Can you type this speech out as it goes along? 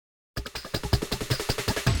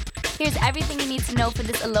Here's everything you need to know for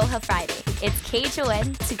this Aloha Friday. It's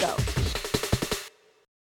KHON to go.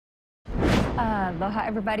 Aloha,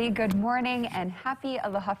 everybody. Good morning and happy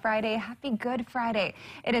Aloha Friday. Happy Good Friday.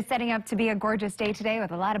 It is setting up to be a gorgeous day today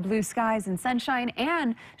with a lot of blue skies and sunshine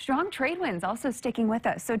and strong trade winds also sticking with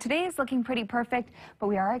us. So today is looking pretty perfect, but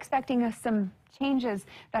we are expecting some changes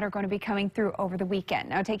that are going to be coming through over the weekend.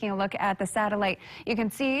 Now, taking a look at the satellite, you can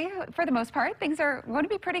see for the most part things are going to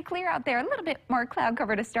be pretty clear out there. A little bit more cloud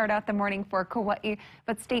cover to start out the morning for Kauai,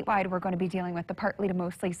 but statewide we're going to be dealing with the partly to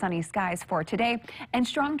mostly sunny skies for today and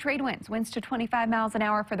strong trade winds to 25 miles an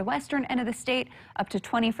hour for the western end of the state, up to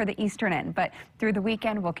 20 for the eastern end. But through the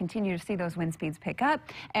weekend we'll continue to see those wind speeds pick up,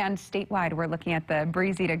 and statewide we're looking at the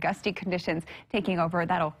breezy to gusty conditions taking over.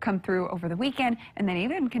 That'll come through over the weekend and then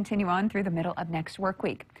even continue on through the middle of next work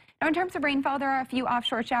week. Now, in terms of rainfall, there are a few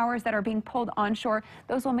offshore showers that are being pulled onshore.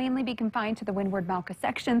 Those will mainly be confined to the windward Mauka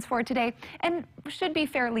sections for today and should be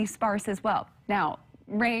fairly sparse as well. Now,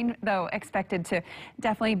 rain, though, expected to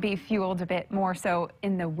definitely be fueled a bit more so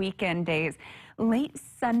in the weekend days. Late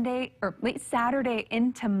Saturday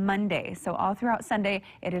into Monday. So all throughout Sunday,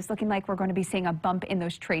 it is looking like we're going to be seeing a bump in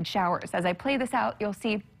those trade showers. As I play this out, you'll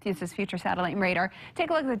see this is future satellite and radar. Take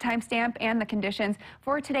a look at the timestamp and the conditions.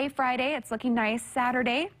 For today, Friday, it's looking nice.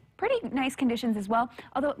 Saturday, pretty nice conditions as well,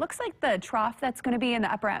 although it looks like the trough that's going to be in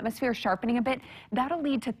the upper atmosphere sharpening a bit. That'll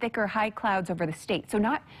lead to thicker high clouds over the state. So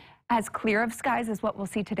not as clear of skies as what we'll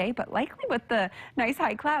see today, but likely with the nice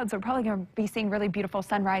high clouds, we're probably going to be seeing really beautiful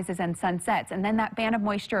sunrises and sunsets. And then that band of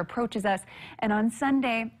moisture approaches us, and on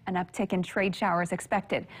Sunday, an uptick in trade showers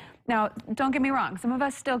expected. Now, don't get me wrong, some of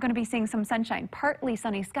us still going to be seeing some sunshine, partly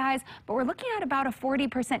sunny skies, but we're looking at about a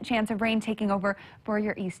 40% chance of rain taking over for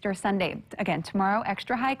your Easter Sunday. Again, tomorrow,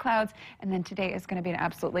 extra high clouds, and then today is going to be an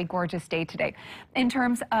absolutely gorgeous day today. In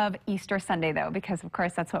terms of Easter Sunday, though, because of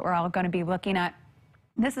course that's what we're all going to be looking at.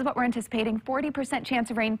 This is what we're anticipating, 40%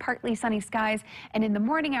 chance of rain, partly sunny skies, and in the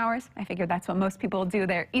morning hours, I figure that's what most people do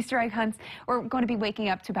their Easter egg hunts, we're going to be waking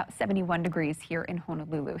up to about 71 degrees here in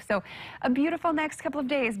Honolulu. So a beautiful next couple of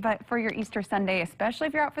days, but for your Easter Sunday, especially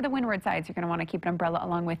if you're out for the windward sides, you're going to want to keep an umbrella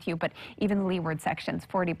along with you, but even the leeward sections,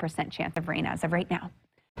 40% chance of rain as of right now.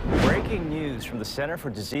 Breaking news from the Center for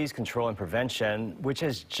Disease Control and Prevention, which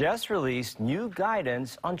has just released new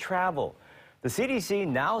guidance on travel. The CDC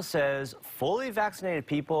now says fully vaccinated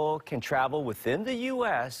people can travel within the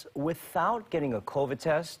U.S. without getting a COVID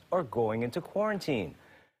test or going into quarantine.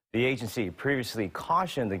 The agency previously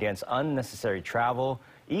cautioned against unnecessary travel,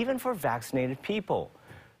 even for vaccinated people.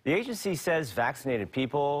 The agency says vaccinated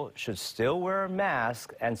people should still wear a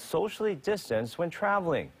mask and socially distance when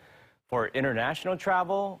traveling. For international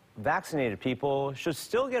travel, vaccinated people should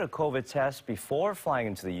still get a COVID test before flying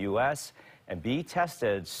into the U.S. and be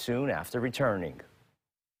tested soon after returning.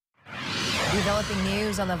 Developing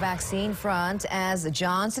news on the vaccine front as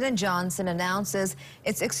Johnson & Johnson announces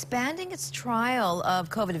it's expanding its trial of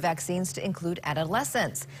COVID vaccines to include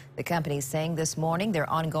adolescents. The company is saying this morning their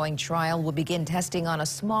ongoing trial will begin testing on a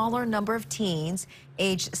smaller number of teens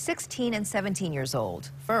aged 16 and 17 years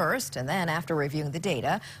old first, and then after reviewing the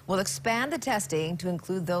data, will expand the testing to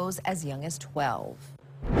include those as young as 12.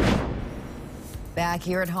 Back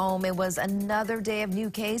here at home, it was another day of new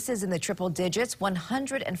cases in the triple digits.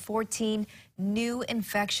 114 new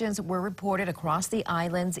infections were reported across the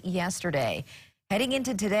islands yesterday. Heading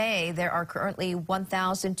into today, there are currently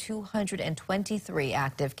 1,223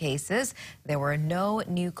 active cases. There were no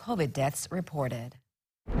new COVID deaths reported.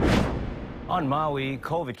 On Maui,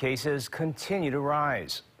 COVID cases continue to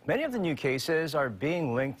rise. Many of the new cases are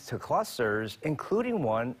being linked to clusters, including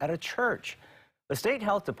one at a church. The State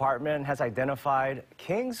Health Department has identified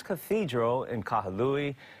King's Cathedral in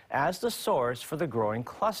Kahului as the source for the growing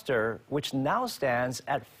cluster, which now stands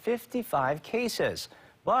at 55 cases.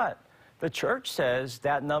 But the church says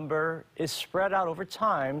that number is spread out over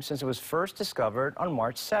time since it was first discovered on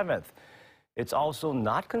March 7th. It's also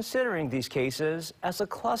not considering these cases as a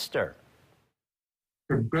cluster.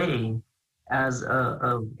 Today, as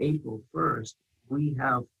of April 1st, we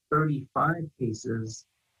have 35 cases.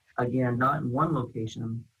 Again, not in one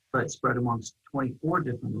location, but spread amongst 24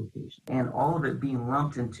 different locations. And all of it being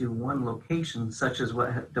lumped into one location, such as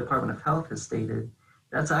what Department of Health has stated,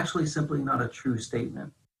 that's actually simply not a true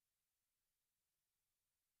statement.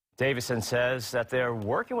 Davison says that they're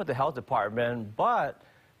working with the health department, but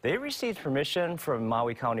they received permission from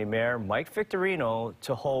Maui County Mayor Mike Victorino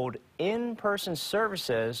to hold in-person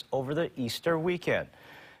services over the Easter weekend.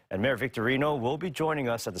 And Mayor Victorino will be joining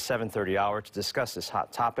us at the 7:30 hour to discuss this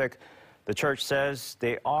hot topic. The church says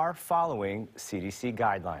they are following CDC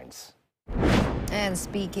guidelines. And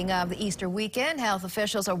speaking of the Easter weekend, health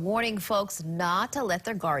officials are warning folks not to let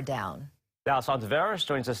their guard down. Dallas Ontiveros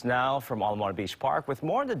joins us now from Ala Moana Beach Park with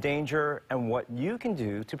more on the danger and what you can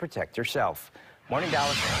do to protect yourself. Morning,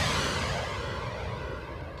 Dallas.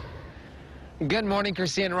 Good morning,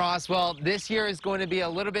 Christine Ross. Well, this year is going to be a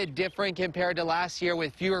little bit different compared to last year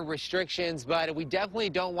with fewer restrictions, but we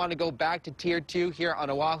definitely don't want to go back to Tier 2 here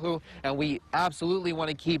on Oahu, and we absolutely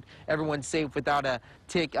want to keep everyone safe without a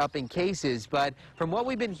tick up in cases. But from what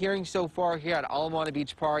we've been hearing so far here at Ala Moana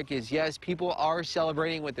Beach Park is, yes, people are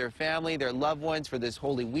celebrating with their family, their loved ones for this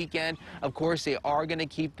holy weekend. Of course, they are going to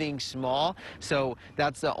keep things small, so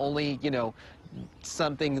that's the only,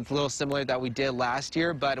 something that's a little similar that we did last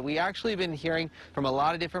year, but we actually been hearing from a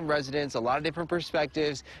lot of different residents, a lot of different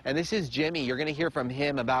perspectives, and this is Jimmy. You're going to hear from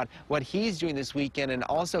him about what he's doing this weekend and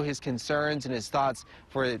also his concerns and his thoughts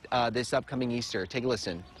for this upcoming Easter. Take a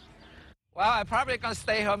listen. Well, I'm probably going to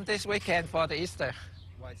stay home this weekend for the Easter.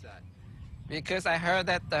 Why is that? Because I heard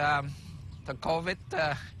that the COVID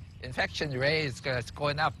infection rate is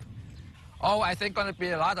going up. Oh, I think going to be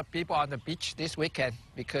a lot of people on the beach this weekend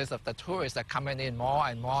because of the tourists are coming in more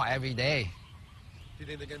and more every day. Do you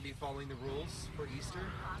think they're going to be following the rules for Easter?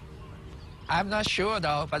 I'm not sure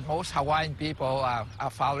though, but most Hawaiian people are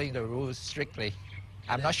following the rules strictly.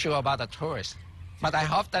 I'm not sure about the tourists, but I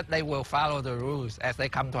hope that they will follow the rules as they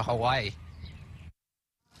come to Hawaii.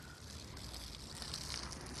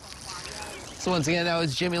 So once again, that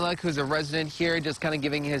was Jimmy Luck, who's a resident here, just kind of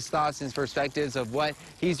giving his thoughts and perspectives of what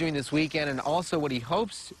he's doing this weekend and also what he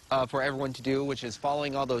hopes for everyone to do, which is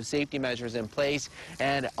following all those safety measures in place.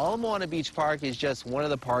 And Ala Moana Beach Park is just one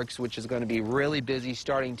of the parks which is going to be really busy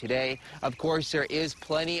starting today. Of course, there is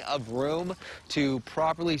plenty of room to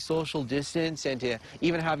properly social distance and to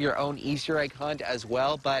even have your own Easter egg hunt as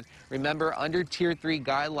well. But remember, under Tier 3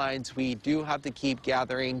 guidelines, we do have to keep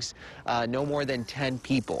gatherings no more than 10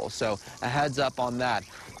 people. So a heads up on that.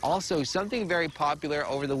 Also, something very popular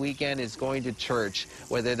over the weekend is going to church,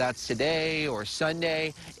 whether that's today or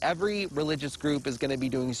Sunday. Every religious group is going to be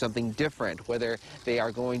doing something different, whether they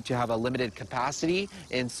are going to have a limited capacity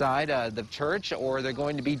inside the church or they're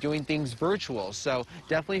going to be doing things virtual. So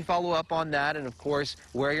definitely follow up on that, and of course,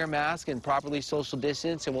 wear your mask and properly social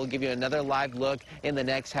distance, and we'll give you another live look in the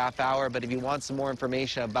next half hour. But if you want some more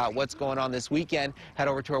information about what's going on this weekend, head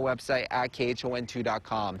over to our website at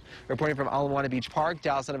KHON2.com. Reporting from Ala Moana Beach Park,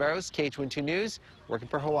 Dallas Ontiveros, KHON2 News, working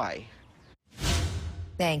for Hawaii.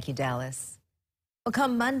 Thank you, Dallas. Well,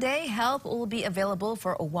 come Monday, help will be available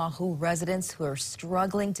for Oahu residents who are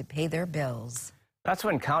struggling to pay their bills. That's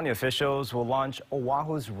when county officials will launch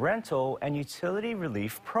Oahu's rental and utility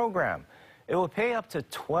relief program. It will pay up to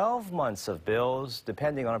 12 months of bills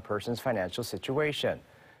depending on a person's financial situation.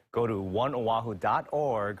 Go to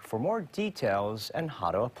oneoahu.org for more details and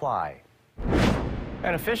how to apply.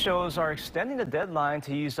 And officials are extending the deadline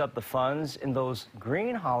to use up the funds in those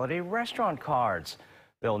green holiday restaurant cards.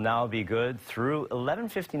 They'll now be good through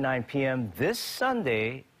 11:59 p.m. this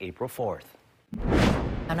Sunday, April 4th.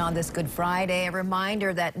 And on this Good Friday, a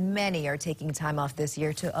reminder that many are taking time off this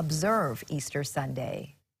year to observe Easter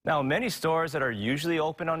Sunday. Now, many stores that are usually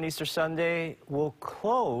open on Easter Sunday will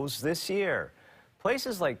close this year.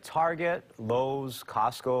 Places like Target, Lowe's,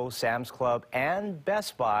 Costco, Sam's Club, and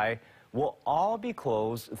Best Buy will all be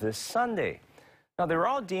closed this Sunday. Now, they were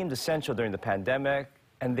all deemed essential during the pandemic,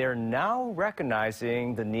 and they're now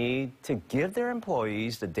recognizing the need to give their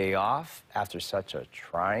employees the day off after such a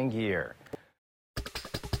trying year.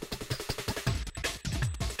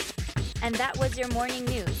 And that was your morning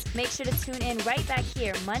news. Make sure to tune in right back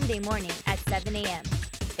here Monday morning at 7 a.m.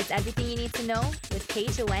 It's everything you need to know with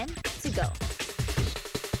KHON to go.